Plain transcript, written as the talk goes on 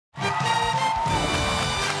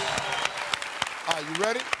You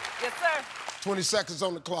ready? Yes, sir. 20 seconds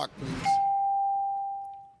on the clock, please.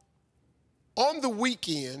 On the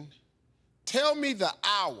weekend, tell me the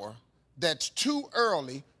hour that's too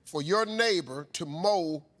early for your neighbor to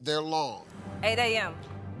mow their lawn. 8 a.m.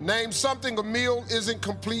 Name something a meal isn't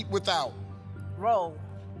complete without. Roll.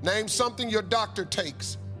 Name something your doctor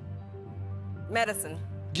takes. Medicine.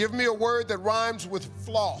 Give me a word that rhymes with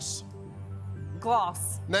floss.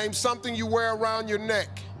 Gloss. Name something you wear around your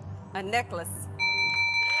neck. A necklace.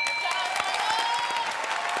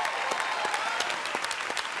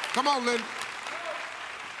 Come on, Lindy.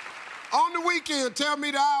 On the weekend, tell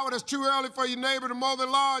me the hour that's too early for your neighbor to mow their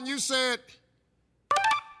lawn. You said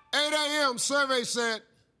 8 a.m. Survey said.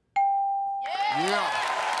 Yeah.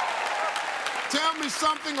 Tell me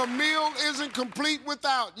something a meal isn't complete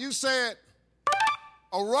without. You said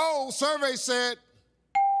a roll. Survey said.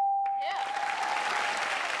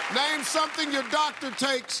 Name something your doctor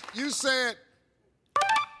takes. You said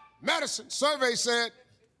medicine. Survey said.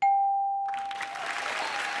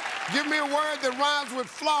 Give me a word that rhymes with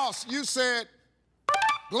floss. You said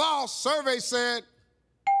gloss. Survey said.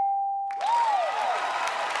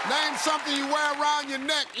 Name something you wear around your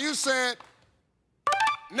neck. You said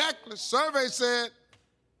necklace. Survey said.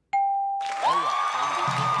 All right.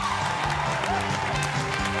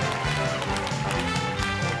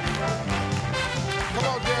 Come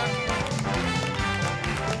on, Derrick.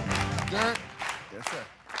 Derrick? Yes, sir.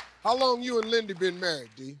 How long you and Lindy been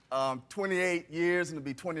married, D? 28 years, and it'll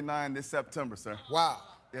be 29 this September, sir. Wow.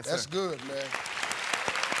 Yes, That's sir. good, man.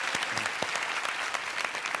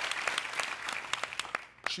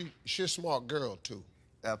 She's a smart girl, too.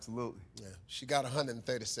 Absolutely. Yeah. She got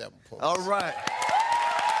 137 points. All right.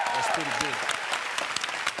 That's pretty good.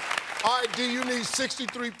 All right, D, you need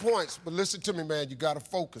 63 points, but listen to me, man. You got to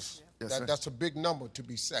focus. Yes, sir. That's a big number to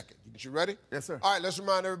be second. You ready? Yes, sir. All right, let's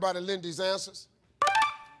remind everybody Lindy's answers.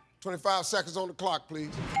 25 seconds on the clock,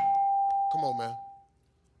 please. Come on, man.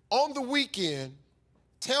 On the weekend,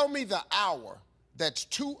 tell me the hour that's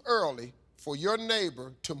too early for your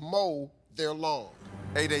neighbor to mow their lawn.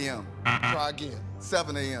 8 a.m. Try again.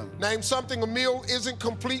 7 a.m. Name something a meal isn't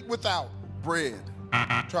complete without. Bread.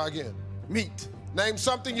 Try again. Meat. Name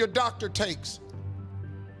something your doctor takes.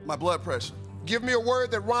 My blood pressure. Give me a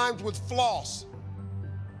word that rhymes with floss.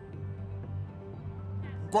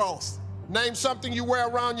 Gross. Name something you wear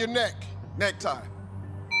around your neck. Necktie.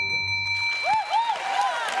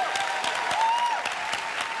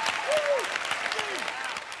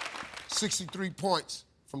 $63 points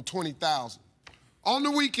from 20,000. On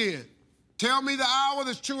the weekend, tell me the hour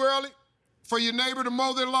that's too early for your neighbor to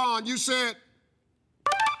mow their lawn. You said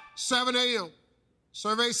 7 a.m.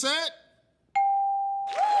 Survey said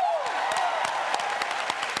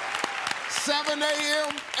 7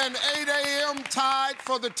 a.m. and 8 a.m. tied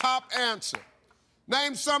for the top answer.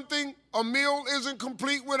 Name something a meal isn't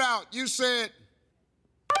complete without. You said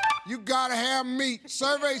you gotta have meat.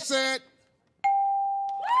 Survey said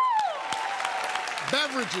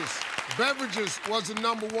beverages. Beverages was the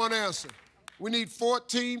 #1 answer. We need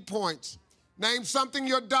 14 points. Name something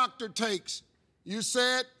your doctor takes. You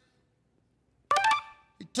said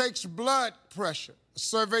he takes blood pressure. The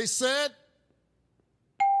survey said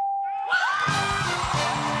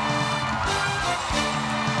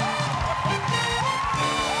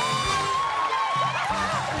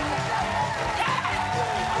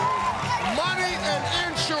money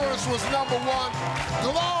and insurance was #1.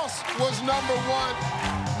 Gloss was #1.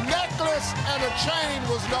 Necklace and a chain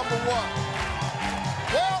was #1.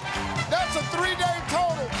 Well, that's a 3-day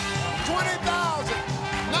total,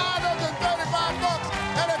 $20,935,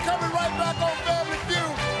 and they're coming right back on Family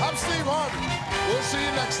Feud. I'm Steve Harvey. We'll see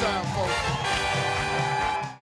you next time, folks.